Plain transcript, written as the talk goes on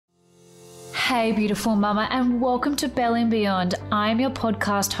Hey, beautiful mama, and welcome to Belly and Beyond. I'm your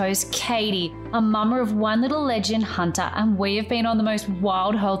podcast host, Katie, a mama of one little legend, Hunter, and we have been on the most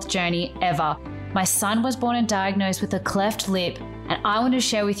wild health journey ever. My son was born and diagnosed with a cleft lip, and I want to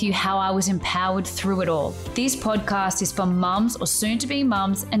share with you how I was empowered through it all. This podcast is for mums or soon-to-be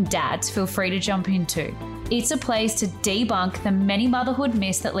mums, and dads, feel free to jump in too. It's a place to debunk the many motherhood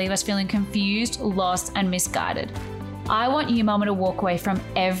myths that leave us feeling confused, lost, and misguided. I want you, mama, to walk away from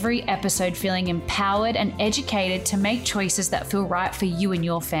every episode feeling empowered and educated to make choices that feel right for you and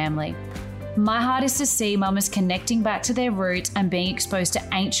your family. My heart is to see mamas connecting back to their roots and being exposed to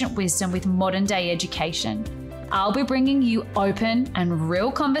ancient wisdom with modern day education. I'll be bringing you open and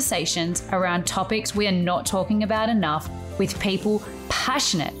real conversations around topics we are not talking about enough with people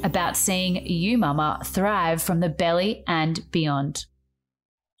passionate about seeing you, mama, thrive from the belly and beyond.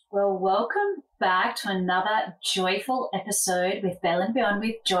 Well, welcome back to another joyful episode with Belly and Beyond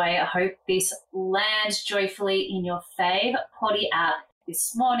with Joy. I hope this lands joyfully in your fave potty app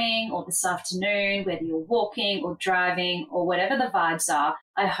this morning or this afternoon, whether you're walking or driving or whatever the vibes are.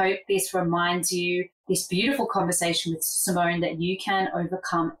 I hope this reminds you, this beautiful conversation with Simone, that you can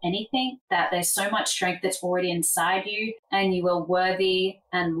overcome anything, that there's so much strength that's already inside you and you are worthy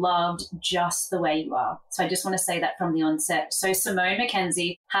and loved just the way you are. So I just want to say that from the onset. So Simone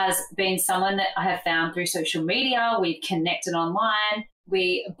Mackenzie has been someone that I have found through social media. We've connected online.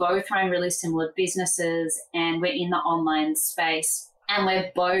 We both run really similar businesses and we're in the online space. And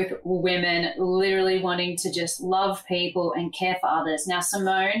we're both women literally wanting to just love people and care for others. Now,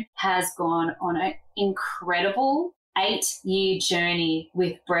 Simone has gone on an incredible 8-year journey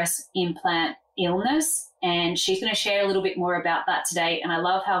with breast implant illness, and she's going to share a little bit more about that today. And I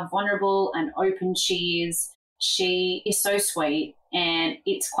love how vulnerable and open she is. She is so sweet, and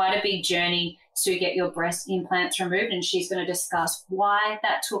it's quite a big journey to get your breast implants removed. And she's going to discuss why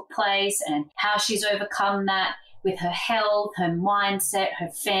that took place and how she's overcome that, with her health, her mindset, her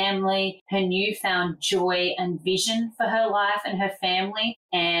family, her newfound joy and vision for her life and her family.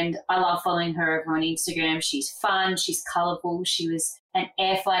 And I love following her over on Instagram. She's fun, she's colourful. She was an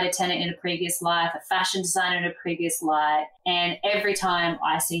air flight attendant in a previous life, a fashion designer in a previous life. And every time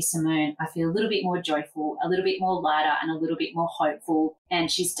I see Simone, I feel a little bit more joyful, a little bit more lighter, and a little bit more hopeful.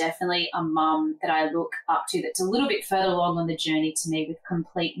 And she's definitely a mum that I look up to that's a little bit further along on the journey to me with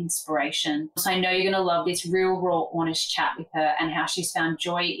complete inspiration. So I know you're going to love this real, raw, honest chat with her and how she's found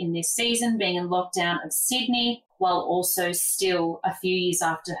joy in this season, being in lockdown of Sydney, while also still a few years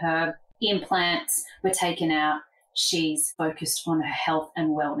after her implants were taken out, she's focused on her health and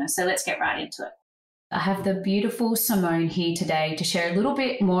wellness. So let's get right into it. I have the beautiful Simone here today to share a little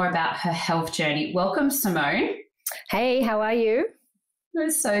bit more about her health journey. Welcome, Simone. Hey, how are you?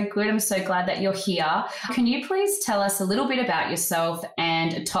 It's so good. I'm so glad that you're here. Can you please tell us a little bit about yourself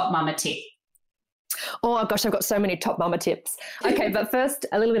and a top mama tip? Oh, gosh, I've got so many top mama tips. Okay, but first,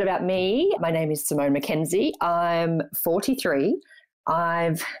 a little bit about me. My name is Simone Mackenzie. I'm 43.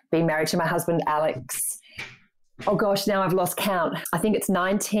 I've been married to my husband, Alex. Oh, gosh, now I've lost count. I think it's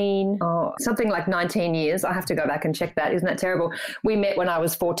something like 19 years. I have to go back and check that. Isn't that terrible? We met when I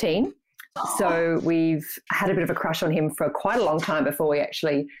was 14. So we've had a bit of a crush on him for quite a long time before we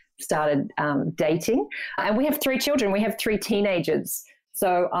actually started dating. And we have 3 children. We have 3 teenagers.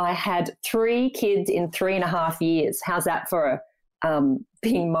 So I had 3 kids in 3.5 years. How's that for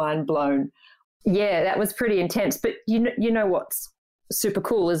being mind blown? Yeah, that was pretty intense. But you know what's super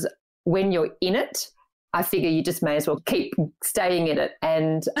cool is when you're in it, I figure you just may as well keep staying in it.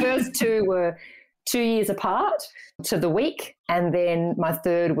 And the first 2 were 2 years apart to the week. And then my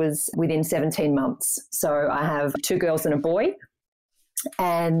third was within 17 months. So I have 2 girls and a boy.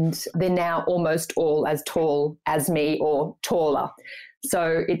 And they're now almost all as tall as me or taller.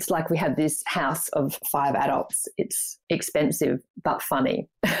 So it's like we have this house of 5 adults. It's expensive, but funny.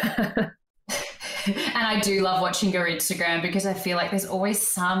 And I do love watching your Instagram because I feel like there's always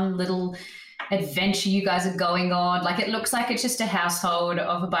some little adventure you guys are going on. Like, it looks like it's just a household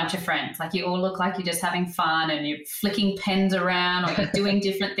of a bunch of friends. Like, you all look like you're just having fun and you're flicking pens around or you're doing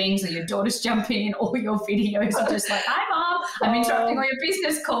different things, or your daughter's jumping in. All your videos are just like, hi, Mom, I'm interrupting all your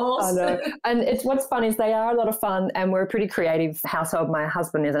business calls. I know. And what's fun is they are a lot of fun, and we're a pretty creative household. My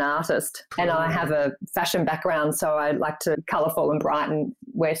husband is an artist and I have a fashion background, so I like to colourful and bright and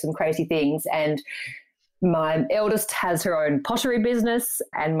wear some crazy things. And my eldest has her own pottery business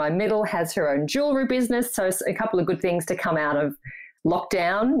and my middle has her own jewellery business. So it's a couple of good things to come out of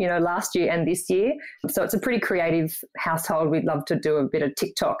lockdown, last year and this year. So it's a pretty creative household. We'd love to do a bit of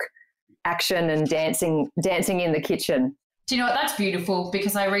TikTok action and dancing in the kitchen. Do you know what? That's beautiful,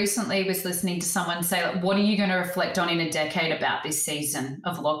 because I recently was listening to someone say, like, what are you going to reflect on in a decade about this season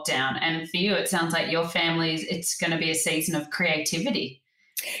of lockdown? And for you, it sounds like your family, it's going to be a season of creativity.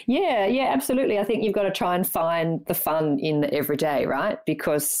 Yeah, absolutely. I think you've got to try and find the fun in the everyday, right?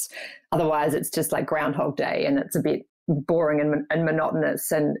 Because otherwise it's just like Groundhog Day and it's a bit boring and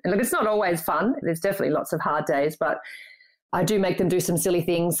monotonous. And look, it's not always fun. There's definitely lots of hard days, but I do make them do some silly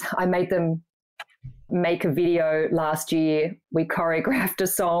things. I made them make a video last year. We choreographed a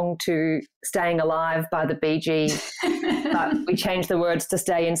song to Staying Alive by the Bee Gees, but we changed the words to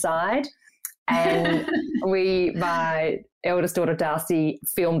Stay Inside. And my eldest daughter Darcy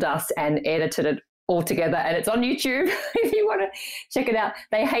filmed us and edited it all together, and it's on YouTube if you want to check it out.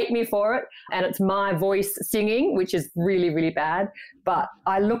 They hate me for it, and it's my voice singing, which is really, really bad. But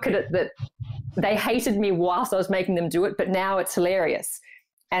I look at it that they hated me whilst I was making them do it, but now it's hilarious.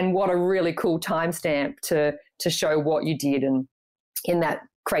 And what a really cool timestamp to show what you did and in that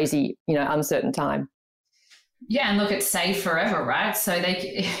crazy, uncertain time. Yeah, and look, it's saved forever, right? So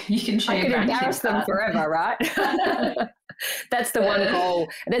you can show your grandkids. I can embarrass them forever, right? That's the one goal.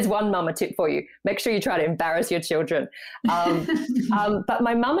 There's one mama tip for you. Make sure you try to embarrass your children. But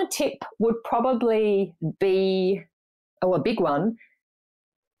my mama tip would probably be, a big one,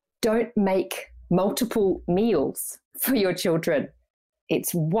 don't make multiple meals for your children.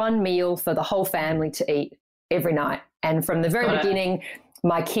 It's one meal for the whole family to eat every night. And from the very beginning,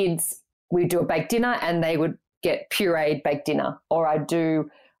 my kids, we'd do a baked dinner and they would get pureed baked dinner, or I'd do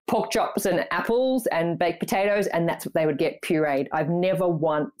pork chops and apples and baked potatoes, and that's what they would get, pureed. I've never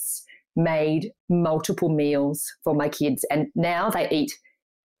once made multiple meals for my kids, and now they eat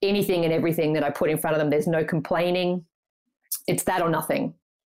anything and everything that I put in front of them. There's no complaining. It's that or nothing.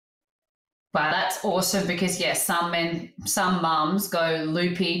 Wow, that's awesome, because, some mums go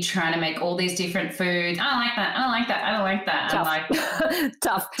loopy trying to make all these different foods. I don't like that. I don't like that. I don't like that.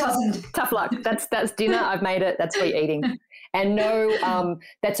 Tough. Tough luck. That's dinner. I've made it. That's what you're eating. And no,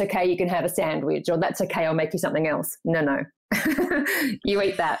 that's okay. You can have a sandwich, or that's okay. I'll make you something else. No. You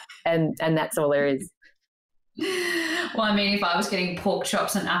eat that, and that's all there is. Well, I mean, if I was getting pork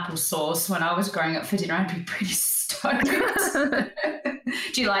chops and applesauce when I was growing up for dinner, I'd be pretty stoked.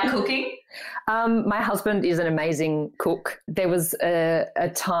 Do you like cooking? My husband is an amazing cook. There was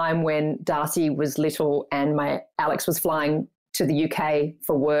a time when Darcy was little and Alex was flying to the UK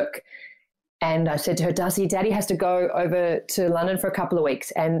for work. And I said to her, Darcy, Daddy has to go over to London for a couple of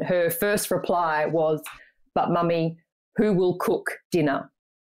weeks. And her first reply was, but Mummy, who will cook dinner?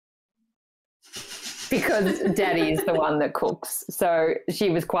 Because Daddy is the one that cooks. So she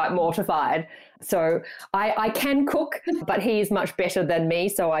was quite mortified. So I can cook, but he is much better than me.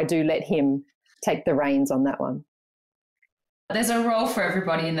 So I do let him take the reins on that one. There's a role for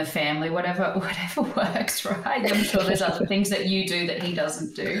everybody in the family, whatever works, right? I'm sure there's other things that you do that he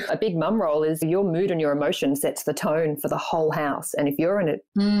doesn't do. A big mum role is your mood and your emotion sets the tone for the whole house. And if you're in a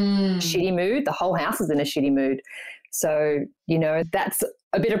shitty mood, the whole house is in a shitty mood. So, that's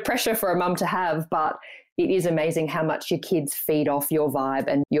a bit of pressure for a mum to have, but it is amazing how much your kids feed off your vibe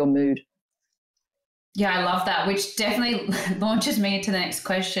and your mood. Yeah, I love that, which definitely launches me into the next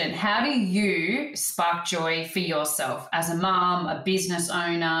question. How do you spark joy for yourself as a mum, a business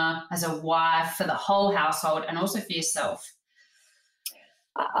owner, as a wife, for the whole household, and also for yourself?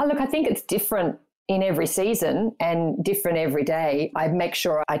 Look, I think it's different in every season and different every day. I make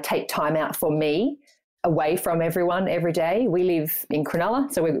sure I take time out for me, away from everyone every day. We live in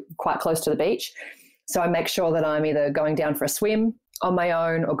Cronulla, so we're quite close to the beach. So I make sure that I'm either going down for a swim on my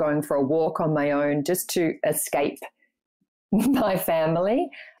own or going for a walk on my own, just to escape my family,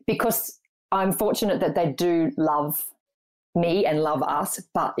 because I'm fortunate that they do love me and love us,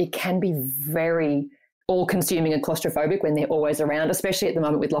 but it can be very all-consuming and claustrophobic when they're always around, especially at the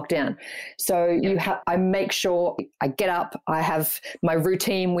moment with lockdown. So I make sure I get up, I have my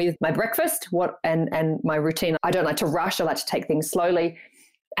routine with my breakfast, and my routine. I don't like to rush. I like to take things slowly,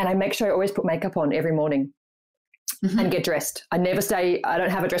 and I make sure I always put makeup on every morning. And get dressed. I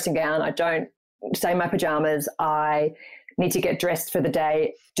don't have a dressing gown. I don't stay in my pajamas. I need to get dressed for the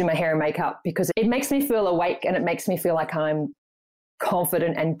day, do my hair and makeup, because it makes me feel awake and it makes me feel like I'm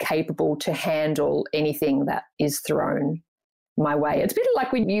confident and capable to handle anything that is thrown my way. It's a bit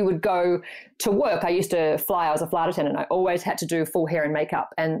like when you would go to work. I used to fly. I was a flight attendant. I always had to do full hair and makeup,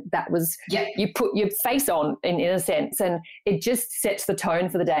 and that was you put your face on in a sense, and it just sets the tone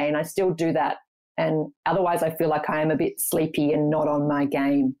for the day, and I still do that. And otherwise I feel like I am a bit sleepy and not on my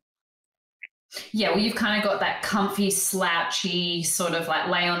game. Yeah, well, you've kind of got that comfy, slouchy, sort of like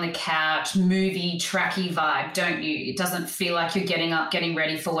lay on the couch, movie, tracky vibe, don't you? It doesn't feel like you're getting up, getting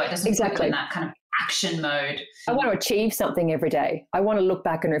ready for work. It doesn't feel in that kind of action mode. I want to achieve something every day. I want to look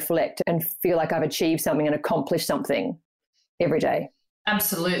back and reflect and feel like I've achieved something and accomplished something every day.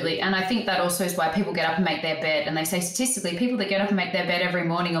 Absolutely. And I think that also is why people get up and make their bed. And they say statistically, people that get up and make their bed every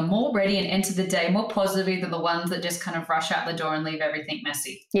morning are more ready and enter the day more positively than the ones that just kind of rush out the door and leave everything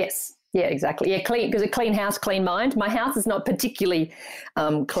messy. Yes. Yeah, exactly. Yeah, clean, because a clean house, clean mind. My house is not particularly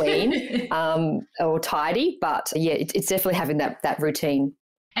clean or tidy, but yeah, it's definitely having that routine.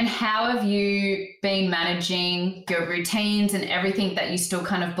 And how have you been managing your routines and everything that you still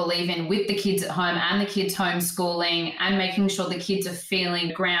kind of believe in with the kids at home and the kids homeschooling and making sure the kids are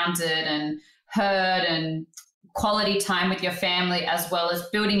feeling grounded and heard and quality time with your family, as well as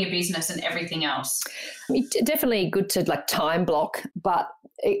building your business and everything else? It's definitely good to like time block, but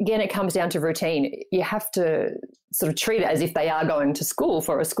again, it comes down to routine. You have to sort of treat it as if they are going to school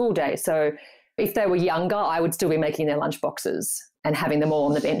for a school day. So if they were younger, I would still be making their lunch boxes and having them all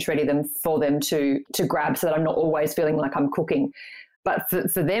on the bench ready for them to grab, so that I'm not always feeling like I'm cooking. But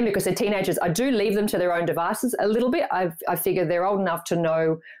for them, because they're teenagers, I do leave them to their own devices a little bit. I figure they're old enough to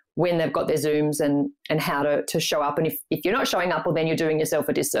know when they've got their Zooms and how to show up. And if you're not showing up, well, then you're doing yourself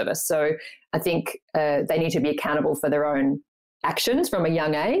a disservice. So I think they need to be accountable for their own actions from a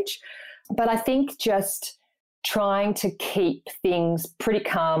young age. But I think just trying to keep things pretty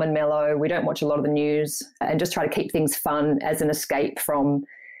calm and mellow. We don't watch a lot of the news, and just try to keep things fun as an escape from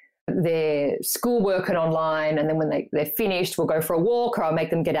their schoolwork and online. And then when they're finished, we'll go for a walk, or I'll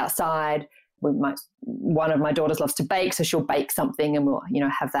make them get outside. One of my daughters loves to bake, so she'll bake something and we'll,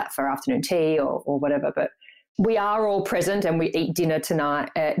 have that for afternoon tea or whatever. But we are all present, and we eat dinner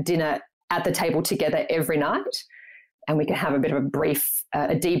at the table together every night. And we can have a bit of a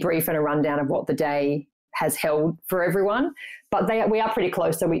debrief and a rundown of what the day has held for everyone. But we are pretty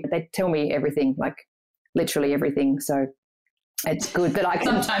close, so they tell me everything, like literally everything. So it's good that I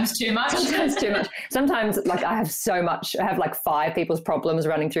can. Sometimes too much. Sometimes too much. Sometimes like I have so much. I have like 5 people's problems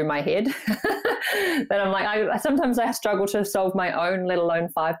running through my head that I'm like, sometimes I struggle to solve my own, let alone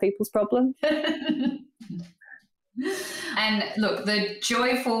 5 people's problems. And look, the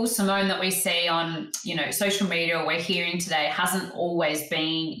joyful Simone that we see on, social media or we're hearing today hasn't always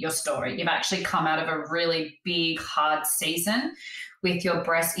been your story. You've actually come out of a really big, hard season with your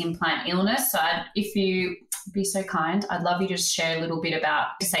breast implant illness. So if you be so kind, I'd love you to just share a little bit about,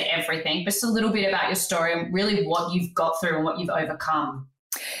 to say everything, but just a little bit about your story and really what you've got through and what you've overcome.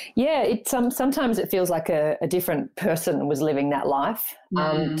 Yeah, sometimes it feels like a different person was living that life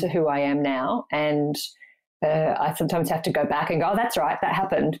to who I am now. And I sometimes have to go back and go, oh, that's right, that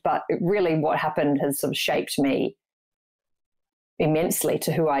happened. But really what happened has sort of shaped me immensely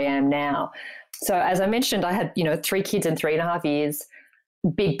to who I am now. So as I mentioned, I had, 3 kids in 3.5 years.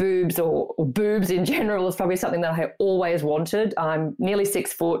 Big boobs or boobs in general is probably something that I always wanted. I'm nearly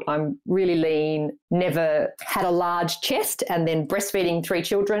 6 foot. I'm really lean, never had a large chest, and then breastfeeding 3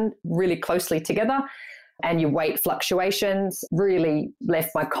 children really closely together. And your weight fluctuations really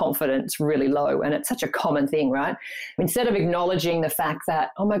left my confidence really low. And it's such a common thing, right? Instead of acknowledging the fact that,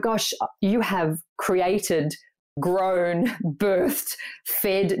 oh my gosh, you have created, grown, birthed,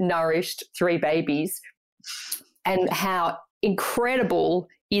 fed, nourished 3 babies, and how incredible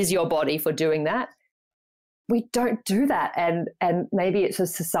is your body for doing that. We don't do that. And maybe it's a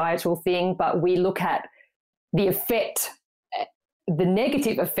societal thing, but we look at the effect, the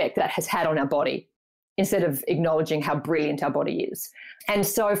negative effect that has had on our body, instead of acknowledging how brilliant our body is. And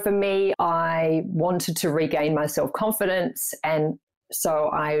so for me, I wanted to regain my self-confidence. And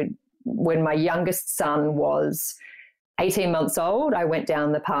so when my youngest son was 18 months old, I went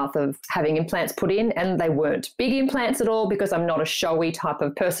down the path of having implants put in, and they weren't big implants at all because I'm not a showy type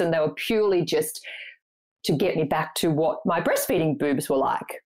of person. They were purely just to get me back to what my breastfeeding boobs were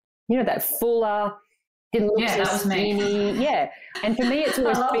like. That fuller, didn't look so skinny. Yeah. And for me, it's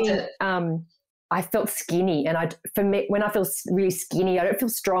always been, I felt skinny, and for me, when I feel really skinny, I don't feel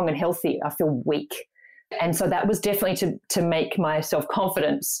strong and healthy. I feel weak. And so that was definitely to make my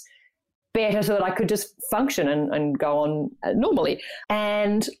self-confidence better so that I could just function and go on normally.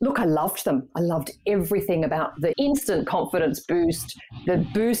 And look, I loved them. I loved everything about the instant confidence boost, the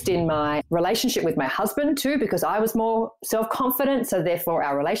boost in my relationship with my husband too, because I was more self-confident. So therefore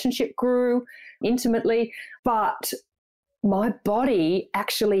our relationship grew intimately. But my body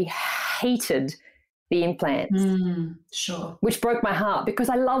actually hated the implants, sure, which broke my heart because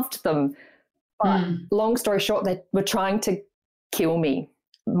I loved them. But long story short, they were trying to kill me.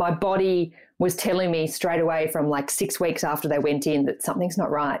 My body was telling me straight away from like 6 weeks after they went in that something's not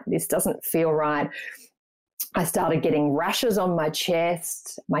right. This doesn't feel right. I started getting rashes on my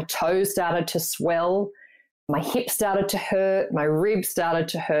chest. My toes started to swell. My hips started to hurt. My ribs started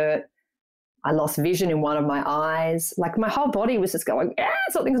to hurt. I lost vision in one of my eyes. Like my whole body was just going,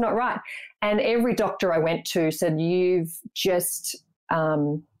 something's not right. And every doctor I went to said, you've just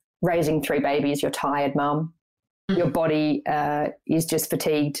raising 3 babies, you're tired, mum. Your body is just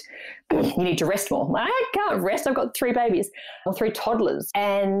fatigued. You need to rest more. I can't rest. I've got 3 babies or 3 toddlers.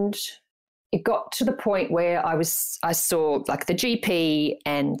 And it got to the point where I saw like the GP,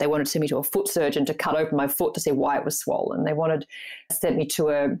 and they wanted to send me to a foot surgeon to cut open my foot to see why it was swollen. They wanted to send me to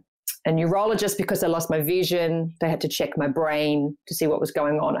a neurologist because I lost my vision. They had to check my brain to see what was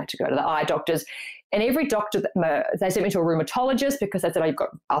going on. I had to go to the eye doctors. And every doctor, they sent me to a rheumatologist because they said I've got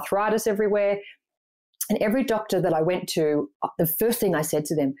arthritis everywhere. And every doctor that I went to, the first thing I said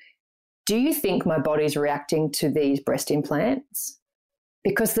to them, do you think my body's reacting to these breast implants?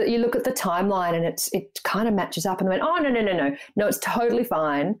 Because you look at the timeline and it kind of matches up. And I went, oh, no. No, it's totally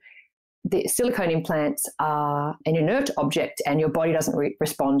fine. The silicone implants are an inert object and your body doesn't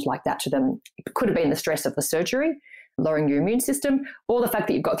respond like that to them. It could have been the stress of the surgery, lowering your immune system, or the fact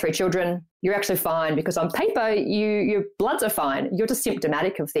that you've got 3 children. You're actually fine because on paper your bloods are fine. You're just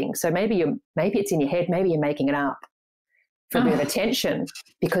symptomatic of things. So maybe it's in your head. Maybe you're making it up for a bit of attention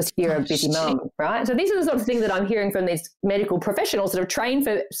because you're a busy mum, right? So these are the sort of things that I'm hearing from these medical professionals that have trained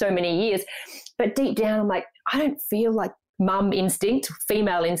for so many years. But deep down, I'm like, I don't feel like mum instinct,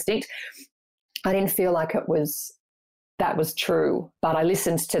 female instinct. I didn't feel like that was true. But I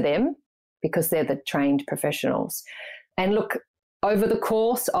listened to them because they're the trained professionals. And look, over the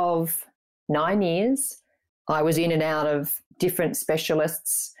course of 9 years, I was in and out of different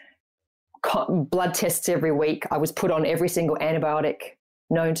specialists, blood tests every week. I was put on every single antibiotic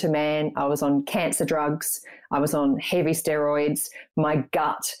known to man. I was on cancer drugs. I was on heavy steroids. My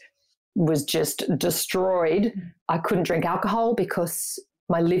gut was just destroyed. I couldn't drink alcohol because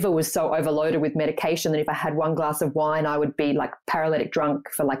my liver was so overloaded with medication that if I had 1 glass of wine, I would be like paralytic drunk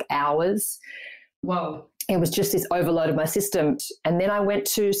for like hours. Whoa. It was just this overload of my system. And then I went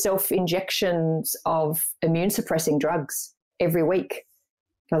to self-injections of immune-suppressing drugs every week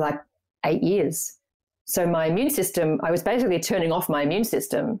for like 8 years. So my immune system, I was basically turning off my immune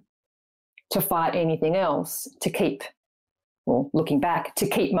system to fight anything else to keep, well, looking back, to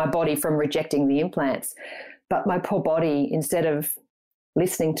keep my body from rejecting the implants. But my poor body, instead of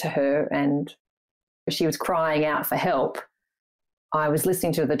listening to her and she was crying out for help, I was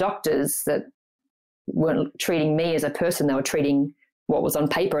listening to the doctors that weren't treating me as a person. They were treating what was on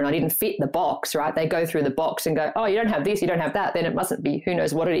paper, and I didn't fit the box, right? They go through the box and go, oh, you don't have this, you don't have that, then it mustn't be, who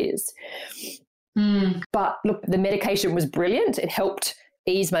knows what it is. But look, the medication was brilliant. It helped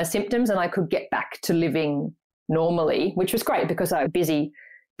ease my symptoms and I could get back to living normally, which was great because I was a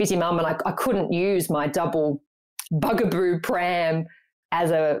busy mum and I couldn't use my double bugaboo pram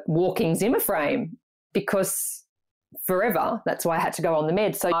as a walking Zimmer frame because forever. That's why I had to go on the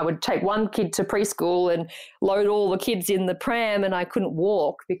meds. So I would take 1 kid to preschool and load all the kids in the pram and I couldn't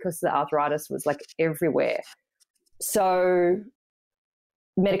walk because the arthritis was like everywhere. So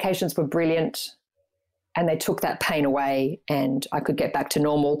medications were brilliant and they took that pain away and I could get back to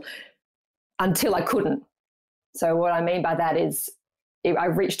normal until I couldn't. So what I mean by that is I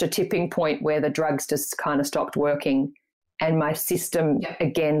reached a tipping point where the drugs just kind of stopped working and my system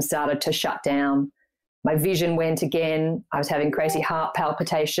again started to shut down. My vision went again. I was having crazy heart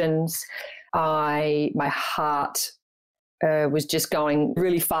palpitations. My heart was just going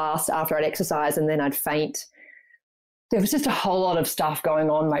really fast after I'd exercise and then I'd faint. There was just a whole lot of stuff going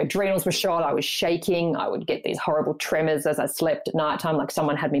on. My adrenals were shot. I was shaking. I would get these horrible tremors as I slept at nighttime, like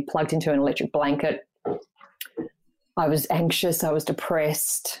someone had me plugged into an electric blanket. I was anxious. I was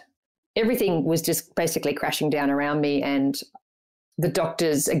depressed. Everything was just basically crashing down around me, and the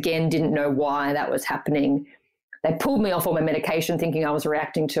doctors, again, didn't know why that was happening. They pulled me off all my medication thinking I was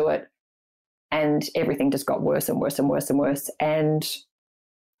reacting to it, and everything just got worse and worse and worse and worse. And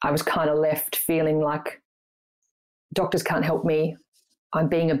I was kind of left feeling like doctors can't help me. I'm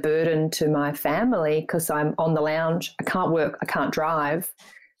being a burden to my family because I'm on the lounge. I can't work. I can't drive.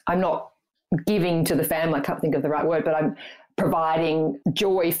 I'm not giving to the family. I can't think of the right word, but I'm providing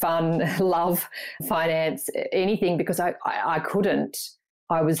joy, fun, love, finance, anything, because I couldn't.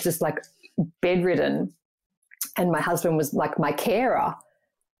 I was just like bedridden, and my husband was like my carer,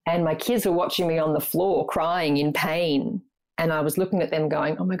 and my kids were watching me on the floor crying in pain, and I was looking at them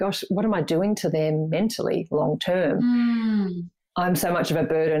going, oh my gosh, what am I doing to them mentally long term? I'm so much of a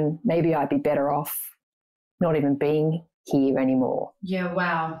burden. Maybe I'd be better off not even being here anymore. Yeah,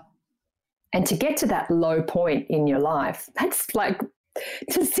 wow. And to get to that low point in your life, that's like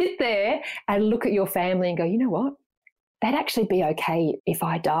to sit there and look at your family and go, you know what, that'd actually be okay if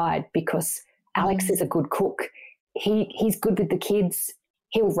I died because Alex is a good cook. He's good with the kids.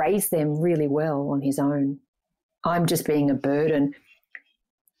 he'll raise them really well on his own. I'm just being a burden.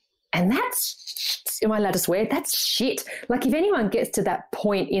 And that's, am I allowed to swear? That's shit. Like if anyone gets to that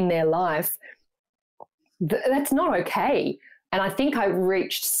point in their life, that's not okay. And I think I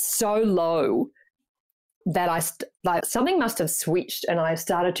reached so low that like something must have switched, and I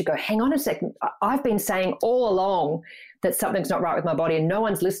started to go, hang on a second, I've been saying all along that something's not right with my body and no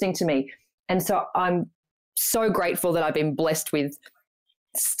one's listening to me. And so I'm so grateful that I've been blessed with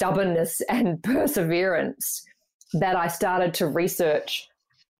stubbornness and perseverance that I started to research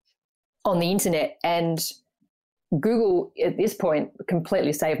on the internet, and Google at this point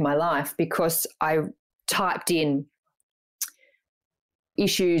completely saved my life because I typed in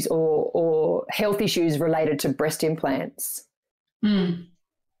issues or health issues related to breast implants.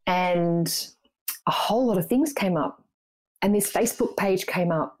 And a whole lot of things came up. And this Facebook page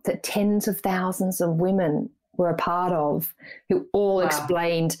came up that tens of thousands of women were a part of, who all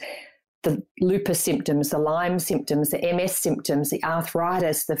explained the lupus symptoms, the Lyme symptoms, the MS symptoms, the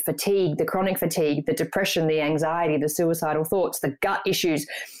arthritis, the fatigue, the chronic fatigue, the depression, the anxiety, the suicidal thoughts, the gut issues,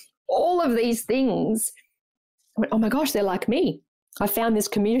 all of these things. I went, oh my gosh, they're like me. I found this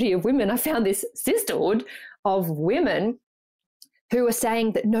community of women. I found this sisterhood of women who are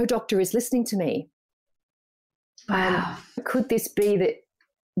saying that no doctor is listening to me. Wow. Could this be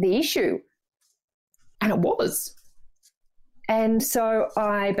the issue? And it was. And so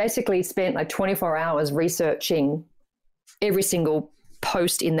I basically spent like 24 hours researching every single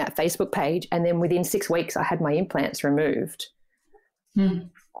post in that Facebook page. And then within 6 weeks, I had my implants removed.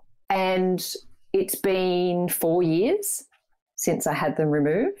 And it's been 4 years since I had them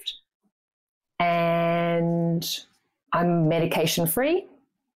removed. And I'm medication free.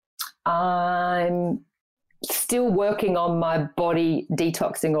 I'm still working on my body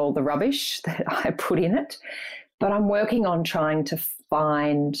detoxing all the rubbish that I put in it, but I'm working on trying to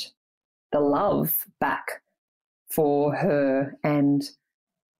find the love back for her. And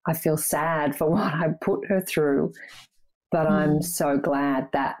I feel sad for what I put her through, but I'm so glad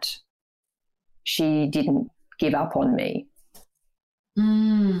that she didn't give up on me.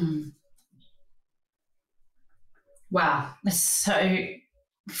 Wow, that's so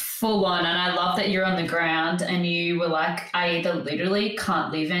full on. And I love that you're on the ground and you were like, I either literally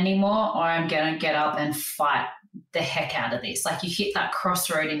can't live anymore or I'm going to get up and fight the heck out of this. Like you hit that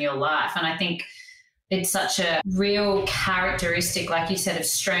crossroad in your life. And I think it's such a real characteristic, like you said, of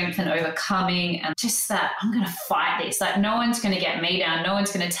strength and overcoming, and just that I'm going to fight this. Like no one's going to get me down. No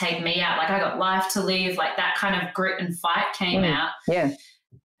one's going to take me out. Like I got life to live. Like that kind of grit and fight came out. Yeah.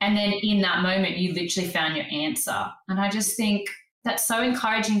 And then in that moment, you literally found your answer. And I just think that's so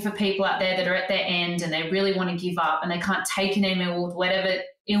encouraging for people out there that are at their end and they really want to give up and they can't take it anymore with whatever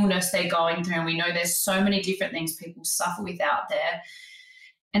illness they're going through. And we know there's so many different things people suffer with out there.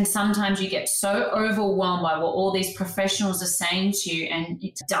 And sometimes you get so overwhelmed by what all these professionals are saying to you and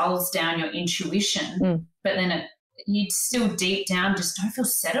it dulls down your intuition. But then you still deep down just don't feel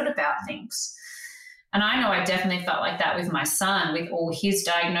settled about things. And I know I definitely felt like that with my son, with all his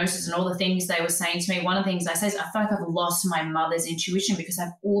diagnosis and all the things they were saying to me. One of the things I say is I feel like I've lost my mother's intuition because I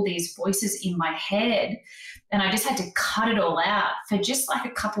have all these voices in my head. And I just had to cut it all out for just like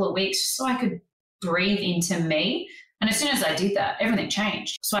a couple of weeks so I could breathe into me. And as soon as I did that, everything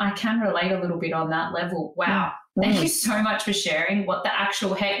changed. So I can relate a little bit on that level. Wow. Thank you so much for sharing what the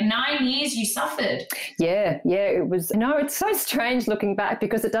actual heck, 9 years you suffered. Yeah, it was, it's so strange looking back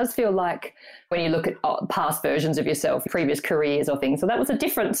because it does feel like when you look at past versions of yourself, previous careers or things, so that was a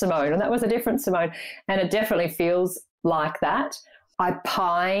different Simone and that was a different Simone. And it definitely feels like that. I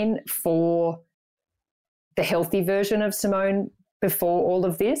pine for the healthy version of Simone before all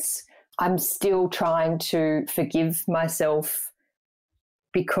of this. I'm still trying to forgive myself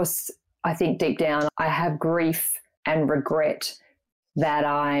because I think deep down I have grief and regret that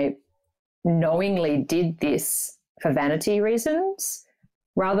I knowingly did this for vanity reasons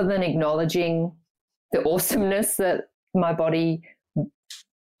rather than acknowledging the awesomeness that my body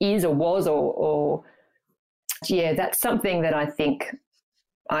is or was or that's something that I think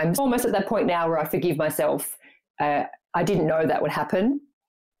I'm almost at that point now where I forgive myself. I didn't know that would happen.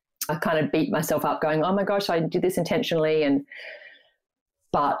 I kind of beat myself up going, oh my gosh, I did this intentionally,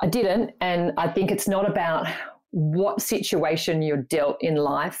 but I didn't. And I think it's not about what situation you're dealt in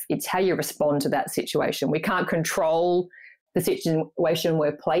life. It's how you respond to that situation. We can't control the situation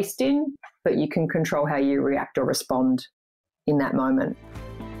we're placed in, but you can control how you react or respond in that moment.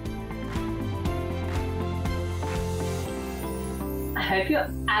 I hope you're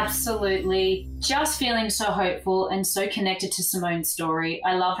absolutely just feeling so hopeful and so connected to Simone's story.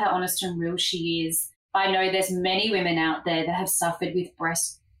 I love how honest and real she is. I know there's many women out there that have suffered with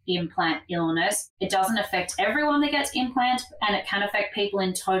breast implant illness. It doesn't affect everyone that gets implants, and it can affect people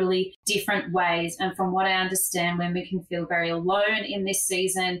in totally different ways. And from what I understand, women can feel very alone in this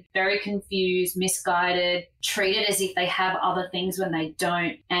season, very confused, misguided, treated as if they have other things when they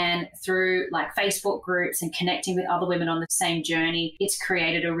don't. And through like Facebook groups and connecting with other women on the same journey, it's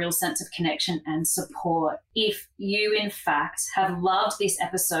created a real sense of connection and support. If you, in fact, have loved this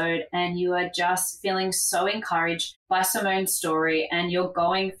episode and you are just feeling so encouraged by Simone's story and you're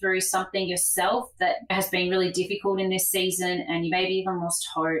going through something yourself that has been really difficult in this season and you maybe even lost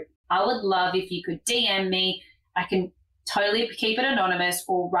hope, I would love if you could DM me. I can totally keep it anonymous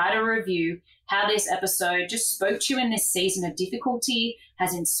or write a review how this episode just spoke to you in this season of difficulty,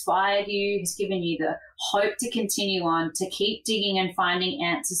 has inspired you, has given you the hope to continue on, to keep digging and finding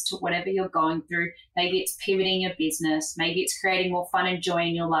answers to whatever you're going through. Maybe it's pivoting your business. Maybe it's creating more fun and joy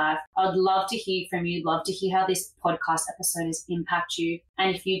in your life. I'd love to hear from you, love to hear how this podcast episode has impacted you.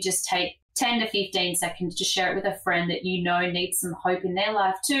 And if you just take 10 to 15 seconds to share it with a friend that you know needs some hope in their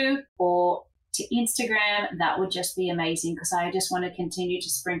life too, or to Instagram, that would just be amazing, because I just want to continue to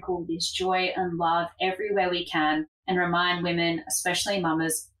sprinkle this joy and love everywhere we can and remind women, especially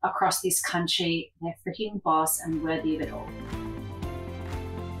mamas across this country, they're freaking boss and worthy of it all.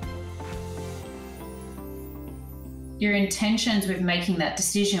 Your intentions with making that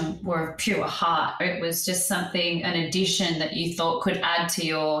decision were of pure heart. It was just something, an addition that you thought could add to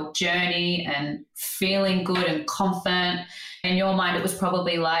your journey and feeling good and confident. In your mind, it was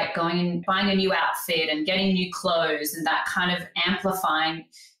probably like going and buying a new outfit and getting new clothes and that kind of amplifying.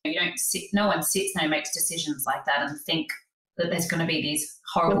 No one sits there and makes decisions like that and think that there's going to be these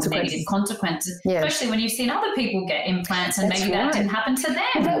horrible negative consequences, especially when you've seen other people get implants and maybe that didn't happen to them.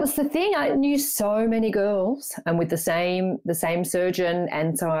 Well, that was the thing. I knew so many girls and with the same surgeon,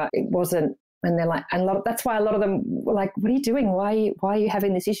 and so it wasn't. And they're like, that's why a lot of them were like, "What are you doing? Why are you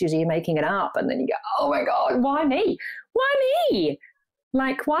having these issues? Are you making it up?" And then you go, "Oh my God, why me? Why me?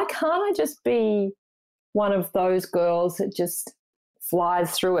 Like, why can't I just be one of those girls that just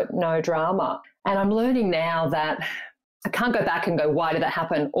flies through it, no drama?" And I'm learning now that I can't go back and go, why did that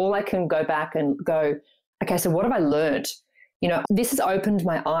happen? All I can go back and go, okay, so what have I learned? This has opened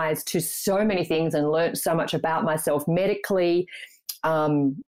my eyes to so many things and learned so much about myself medically,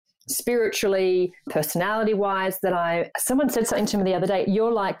 spiritually, personality-wise, someone said something to me the other day,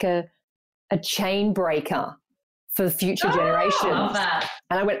 you're like a chain breaker for future generations. I love that.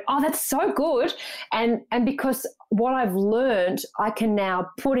 And I went, oh, that's so good. And because what I've learned, I can now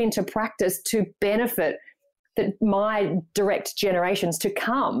put into practice to benefit that my direct generations to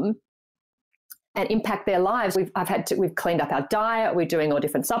come and impact their lives. We've cleaned up our diet. We're doing all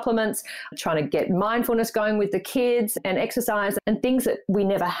different supplements, trying to get mindfulness going with the kids and exercise and things that we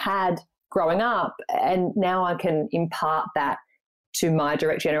never had growing up. And now I can impart that to my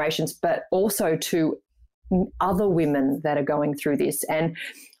direct generations, but also to other women that are going through this. And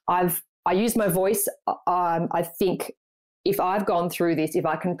I use my voice. I think if I've gone through this, if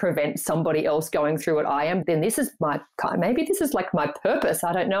I can prevent somebody else going through what I am, then this is maybe this is like my purpose.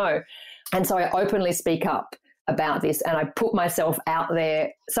 I don't know. And so I openly speak up about this and I put myself out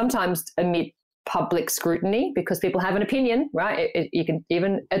there, sometimes amid public scrutiny, because people have an opinion, right? You can,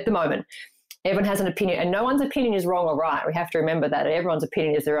 even at the moment, everyone has an opinion, and no one's opinion is wrong or right. We have to remember that everyone's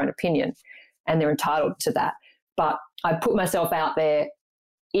opinion is their own opinion and they're entitled to that. But I put myself out there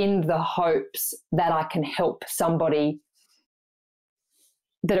in the hopes that I can help somebody,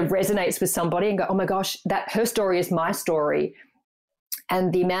 that it resonates with somebody and go, oh my gosh, that her story is my story.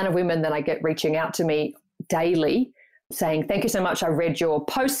 And the amount of women that I get reaching out to me daily saying, thank you so much. I read your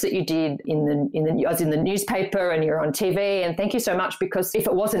posts that you did I was in the newspaper and you're on TV, and thank you so much, because if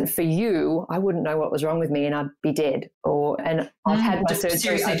it wasn't for you, I wouldn't know what was wrong with me and I'd be dead. I've had my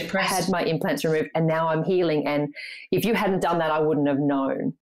surgery, I've had my implants removed, and now I'm healing. And if you hadn't done that, I wouldn't have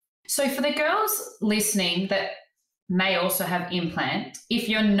known. So for the girls listening that may also have implant, if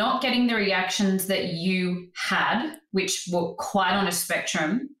you're not getting the reactions that you had, which were quite on a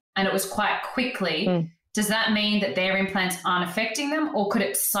spectrum and it was quite quickly, does that mean that their implants aren't affecting them, or could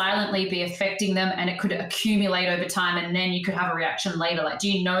it silently be affecting them and it could accumulate over time and then you could have a reaction later? Like, do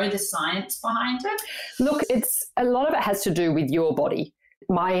you know the science behind it? Look, a lot of it has to do with your body.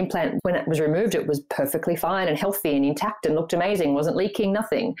 My implant, when it was removed, it was perfectly fine and healthy and intact and looked amazing, wasn't leaking,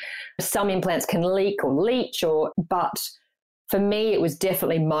 nothing. Some implants can leak or leach, but for me, it was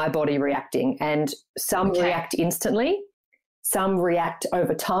definitely my body reacting, and some react instantly, some react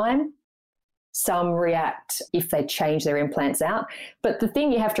over time, some react if they change their implants out. But the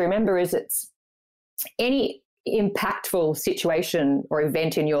thing you have to remember is it's any impactful situation or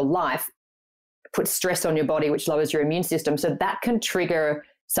event in your life put stress on your body, which lowers your immune system. So that can trigger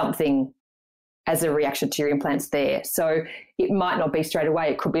something as a reaction to your implants there. So it might not be straight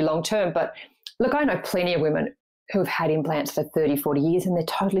away. It could be long term. But look, I know plenty of women who've had implants for 30, 40 years and they're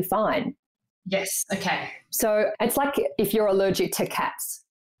totally fine. Yes. Okay. So it's like if you're allergic to cats.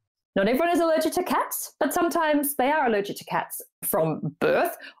 Not everyone is allergic to cats, but sometimes they are allergic to cats from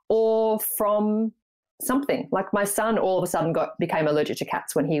birth or from something. Like my son all of a sudden became allergic to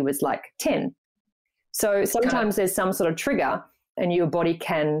cats when he was like 10. So sometimes there's some sort of trigger and your body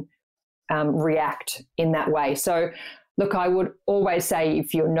can react in that way. So look, I would always say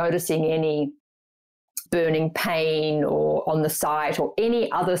if you're noticing any burning pain or on the site or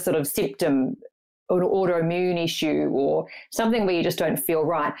any other sort of symptom or an autoimmune issue or something where you just don't feel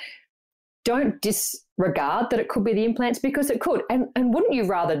right, don't disregard that it could be the implants, because it could. And wouldn't you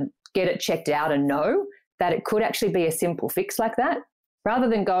rather get it checked out and know that it could actually be a simple fix like that rather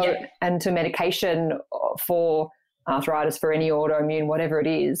than go into medication for arthritis, for any autoimmune, whatever it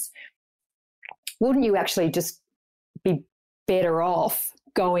is? Wouldn't you actually just be better off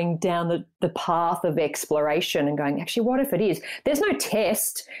going down the path of exploration and going, actually, what if it is? There's no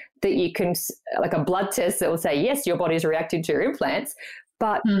test that you can, like a blood test that will say, yes, your body's reacting to your implants,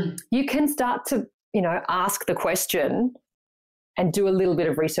 but you can start to, ask the question and do a little bit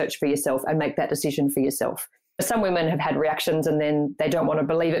of research for yourself and make that decision for yourself. Some women have had reactions and then they don't want to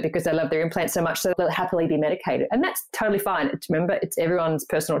believe it because they love their implants so much, so they'll happily be medicated. And that's totally fine. Remember, it's everyone's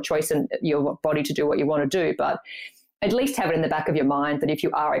personal choice and your body to do what you want to do. But at least have it in the back of your mind that if you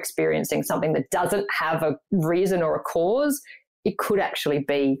are experiencing something that doesn't have a reason or a cause, it could actually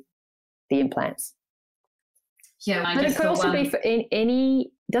be the implants. Yeah, but it could also be for any,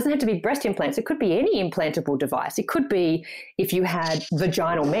 it doesn't have to be breast implants. It could be any implantable device. It could be if you had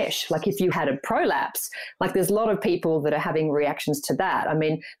vaginal mesh, like if you had a prolapse, like there's a lot of people that are having reactions to that. I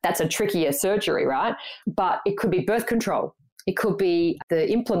mean, that's a trickier surgery, right? But it could be birth control. It could be the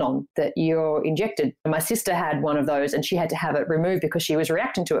Implanon that you're injected. My sister had one of those and she had to have it removed because she was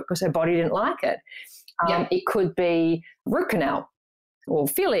reacting to it because her body didn't like it. It could be root canal or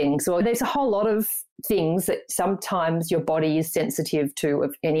fillings, or there's a whole lot of things that sometimes your body is sensitive to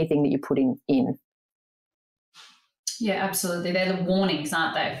of anything that you're putting in. Yeah, absolutely. They're the warnings,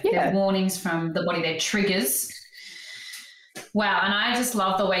 aren't they? Yeah. They're warnings from the body. They're triggers. Wow. And I just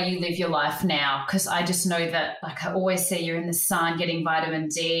love the way you live your life now, because I just know that, like I always say, you're in the sun getting vitamin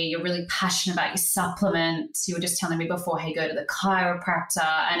D. You're really passionate about your supplements. You were just telling me before, hey, go to the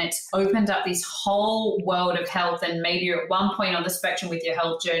chiropractor, and it's opened up this whole world of health. And maybe you're at one point on the spectrum with your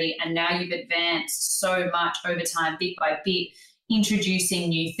health journey, and now you've advanced so much over time, bit by bit, introducing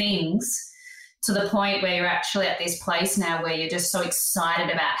new things to the point where you're actually at this place now where you're just so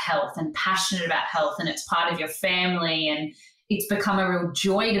excited about health and passionate about health, and it's part of your family, and it's become a real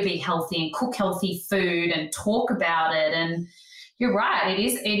joy to be healthy and cook healthy food and talk about it. And you're right,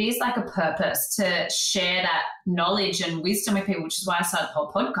 it is like a purpose to share that knowledge and wisdom with people, which is why I started the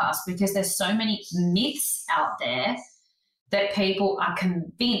whole podcast, because there's so many myths out there that people are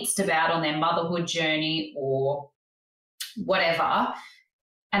convinced about on their motherhood journey or whatever.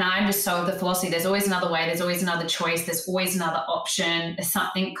 And I'm just so of the philosophy, there's always another way, there's always another choice, there's always another option, there's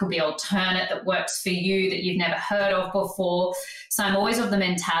something that could be alternate that works for you that you've never heard of before. So I'm always of the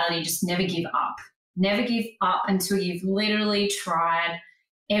mentality, just never give up. Never give up until you've literally tried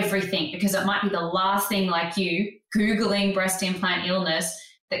everything, because it might be the last thing, like you, Googling breast implant illness,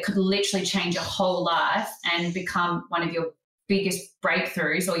 that could literally change your whole life and become one of your biggest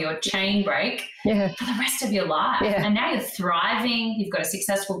breakthroughs or your chain break for the rest of your life. And now you're thriving, you've got a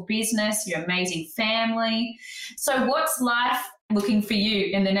successful business, your amazing family. So what's life looking for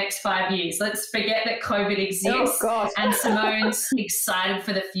you in the next 5 years? Let's forget that COVID exists and Simone's excited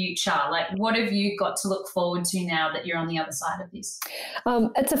for the future. Like, what have you got to look forward to now that you're on the other side of this?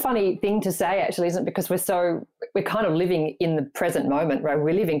 It's a funny thing to say, actually, isn't it? Because we're kind of living in the present moment, right?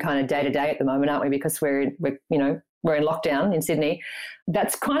 We're living kind of day to day at the moment, aren't we? Because we're in lockdown in Sydney.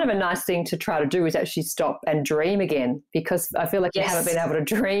 That's kind of a nice thing to try to do, is actually stop and dream again, because I feel like we haven't been able to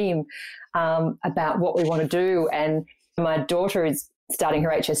dream about what we want to do. And my daughter is starting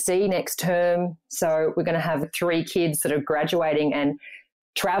her HSC next term, so we're going to have 3 kids that are graduating, and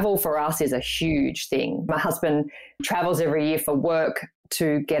travel for us is a huge thing. My husband travels every year for work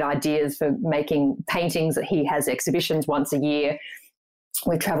to get ideas for making paintings. He has exhibitions once a year.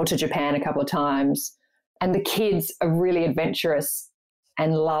 We've traveled to Japan a couple of times. And the kids are really adventurous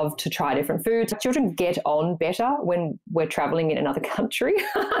and love to try different foods. Children get on better when we're traveling in another country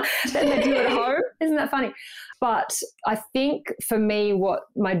than they do at home. Isn't that funny? But I think for me, what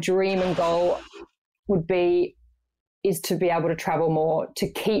my dream and goal would be is to be able to travel more, to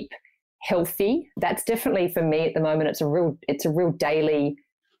keep healthy. That's definitely for me at the moment. It's a real daily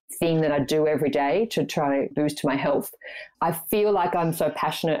thing that I do every day to try to boost my health. I feel like I'm so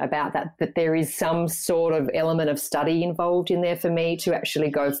passionate about that there is some sort of element of study involved in there for me to actually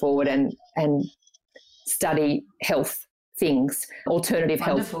go forward and study health things, alternative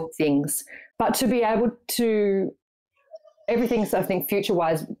Wonderful. health things. But to be able to, everything, so I think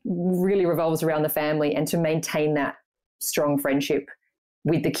future-wise really revolves around the family, and to maintain that strong friendship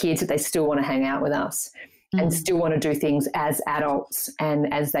with the kids, that they still want to hang out with us and still want to do things as adults,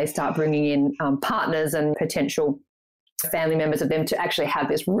 and as they start bringing in partners and potential family members of them, to actually have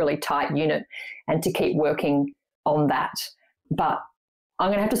this really tight unit and to keep working on that. But I'm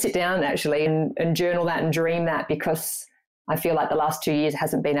going to have to sit down actually and journal that and dream that, because I feel like the last 2 years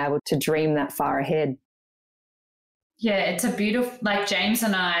hasn't been able to dream that far ahead. Yeah, it's a beautiful, like James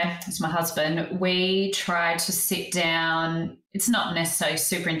and I, as my husband, we try to sit down. It's not necessarily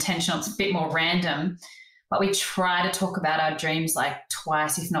super intentional. It's a bit more random, but we try to talk about our dreams like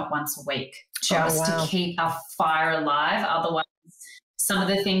twice, if not once a week, just to keep our fire alive. Otherwise, some of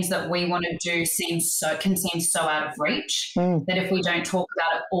the things that we want to do can seem so out of reach that if we don't talk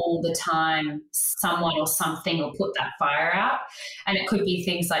about it all the time, someone or something will put that fire out. And it could be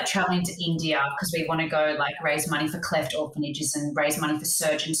things like traveling to India because we want to go like raise money for cleft orphanages and raise money for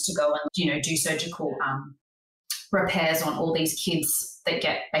surgeons to go and, do surgical repairs on all these kids that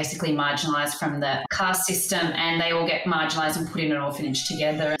get basically marginalised from the caste system, and they all get marginalised and put in an orphanage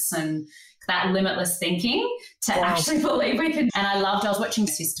together. And that limitless thinking to actually believe we can. And I was watching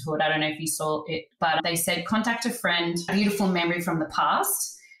Sisterhood. I don't know if you saw it, but they said contact a friend, a beautiful memory from the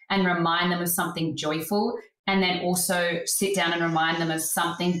past, and remind them of something joyful. And then also sit down and remind them of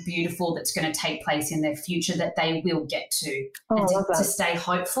something beautiful that's going to take place in their future that they will get to, and to stay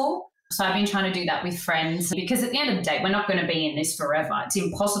hopeful. So I've been trying to do that with friends, because at the end of the day, we're not going to be in this forever. It's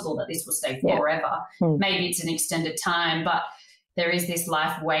impossible that this will stay forever. Maybe it's an extended time, but there is this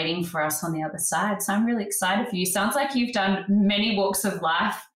life waiting for us on the other side. So I'm really excited for you. Sounds like you've done many walks of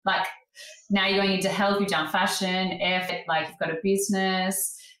life. Like now you're going into health, you've done fashion, like you've got a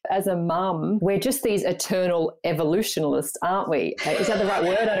business. As a mum, we're just these eternal evolutionists, aren't we? Is that the right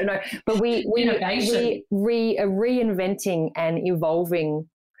word? I don't know. But we are reinventing and evolving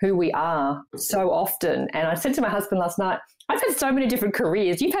who we are so often. And I said to my husband last night, I've had so many different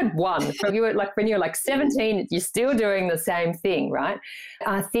careers. You've had one. When you were like 17, you're still doing the same thing, right?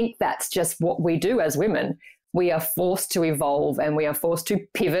 I think that's just what we do as women. We are forced to evolve, and we are forced to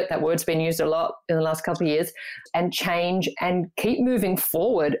pivot. That word's been used a lot in the last couple of years, and change and keep moving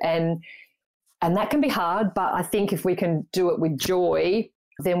forward. And that can be hard, but I think if we can do it with joy,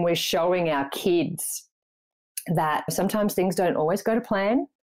 then we're showing our kids that sometimes things don't always go to plan,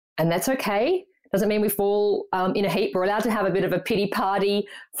 and that's okay. Doesn't mean we fall in a heap. We're allowed to have a bit of a pity party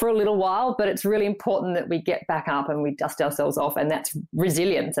for a little while, but it's really important that we get back up and we dust ourselves off, and that's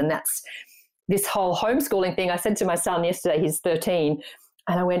resilience. And that's this whole homeschooling thing. I said to my son yesterday, he's 13,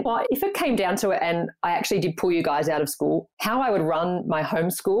 and I went, well, if it came down to it and I actually did pull you guys out of school, how I would run my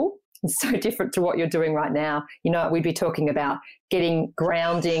homeschool is so different to what you're doing right now. We'd be talking about getting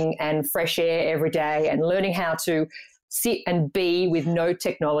grounding and fresh air every day, and learning how to sit and be with no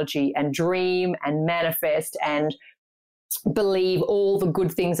technology, and dream and manifest and believe all the good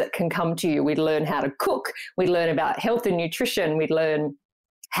things that can come to you. We'd learn how to cook. We'd learn about health and nutrition. We'd learn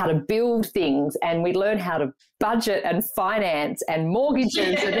how to build things, and we'd learn how to budget and finance and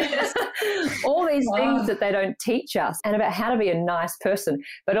mortgages and all these things that they don't teach us, and about how to be a nice person,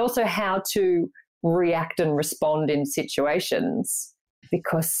 but also how to react and respond in situations,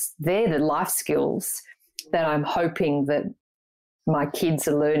 because they're the life skills that I'm hoping that my kids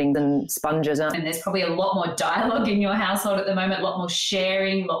are learning than sponges are. And there's probably a lot more dialogue in your household at the moment, a lot more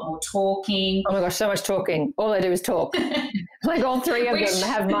sharing, a lot more talking. Oh my gosh, so much talking. All I do is talk. Like all three of them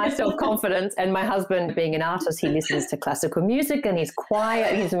have my self-confidence, and my husband, being an artist, he listens to classical music and he's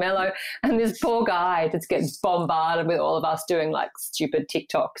quiet, he's mellow, and this poor guy just gets bombarded with all of us doing like stupid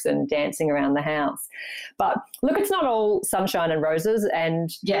TikToks and dancing around the house. But look, it's not all sunshine and roses, and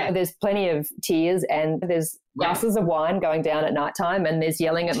there's plenty of tears, and there's glasses of wine going down at nighttime, and there's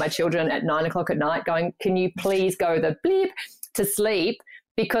yelling at my children at 9 o'clock at night going, can you please go the bleep to sleep?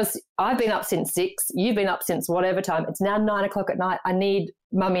 Because I've been up since 6, you've been up since whatever time. It's now 9 o'clock at night. I need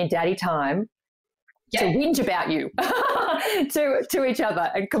mummy and daddy time to whinge about you to each other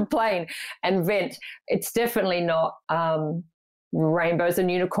and complain and vent. It's definitely not rainbows and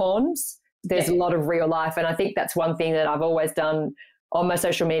unicorns. There's a lot of real life, and I think that's one thing that I've always done. On my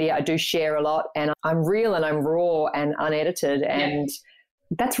social media, I do share a lot, and I'm real and I'm raw and unedited, and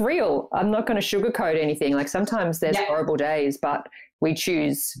that's real. I'm not going to sugarcoat anything. Like sometimes there's horrible days, but we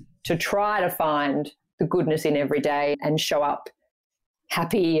choose to try to find the goodness in every day and show up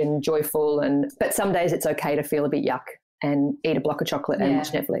happy and joyful. But some days it's okay to feel a bit yuck and eat a block of chocolate and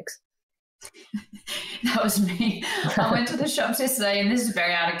watch Netflix. That was me. I went to the shops yesterday, and this is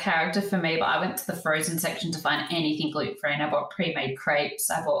very out of character for me, but I went to the frozen section to find anything gluten-free, and I bought pre-made crepes.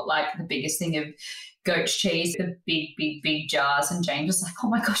 I bought like the biggest thing of goat's cheese, the big jars, and James was like, oh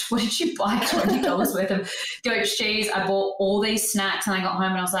my gosh, what did you buy? $20 worth of goat's cheese. I bought all these snacks, and I got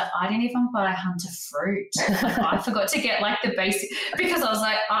home and I was like, I didn't even buy Hunter fruit. Like, I forgot to get like the basic, because I was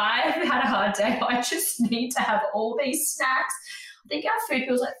like, I've had a hard day. I just need to have all these snacks. I think our food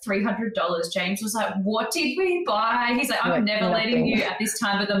bill was like $300. James was like, what did we buy? He's like, I'm never letting you at this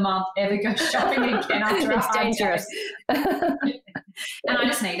time of the month ever go shopping again after it's dangerous. And I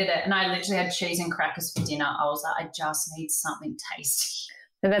just needed it. And I literally had cheese and crackers for dinner. I was like, I just need something tasty.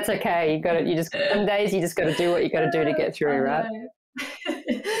 And that's okay. Some days you just got to do what you got to do to get through, right?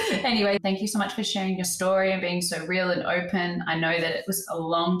 Anyway, thank you so much for sharing your story and being so real and open. I know that it was a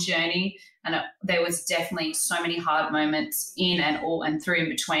long journey, and there was definitely so many hard moments in and through in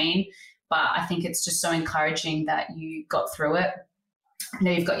between. But I think it's just so encouraging that you got through it. I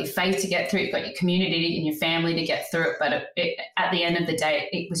know you've got your faith to get through, you've got your community and your family to get through it, but at the end of the day,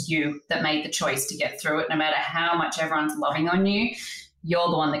 it was you that made the choice to get through it. No matter how much everyone's loving on you, you're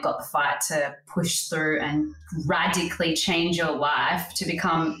the one that got the fight to push through and radically change your life to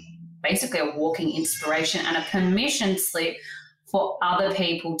become basically a walking inspiration and a permission slip for other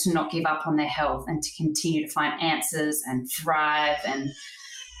people to not give up on their health and to continue to find answers and thrive. And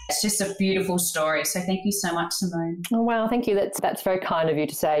it's just a beautiful story. So thank you so much, Simone. Oh, wow. Thank you. That's very kind of you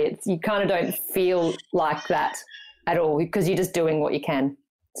to say. You kind of don't feel like that at all because you're just doing what you can.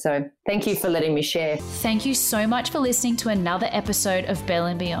 So thank you for letting me share. Thank you so much for listening to another episode of Belle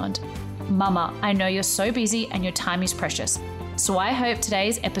and Beyond. Mama, I know you're so busy and your time is precious. So I hope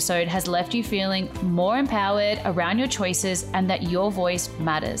today's episode has left you feeling more empowered around your choices and that your voice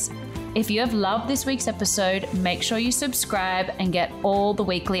matters. If you have loved this week's episode, make sure you subscribe and get all the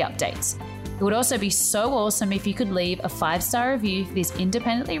weekly updates. It would also be so awesome if you could leave a 5-star review for this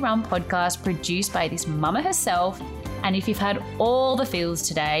independently run podcast produced by this mama herself. And if you've had all the feels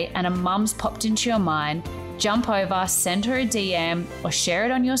today and a mum's popped into your mind, jump over, send her a DM or share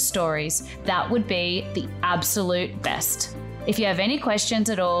it on your stories. That would be the absolute best. If you have any questions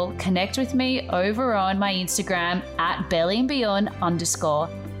at all, connect with me over on my Instagram at bellyandbeyond_,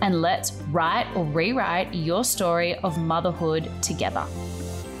 and let's write or rewrite your story of motherhood together.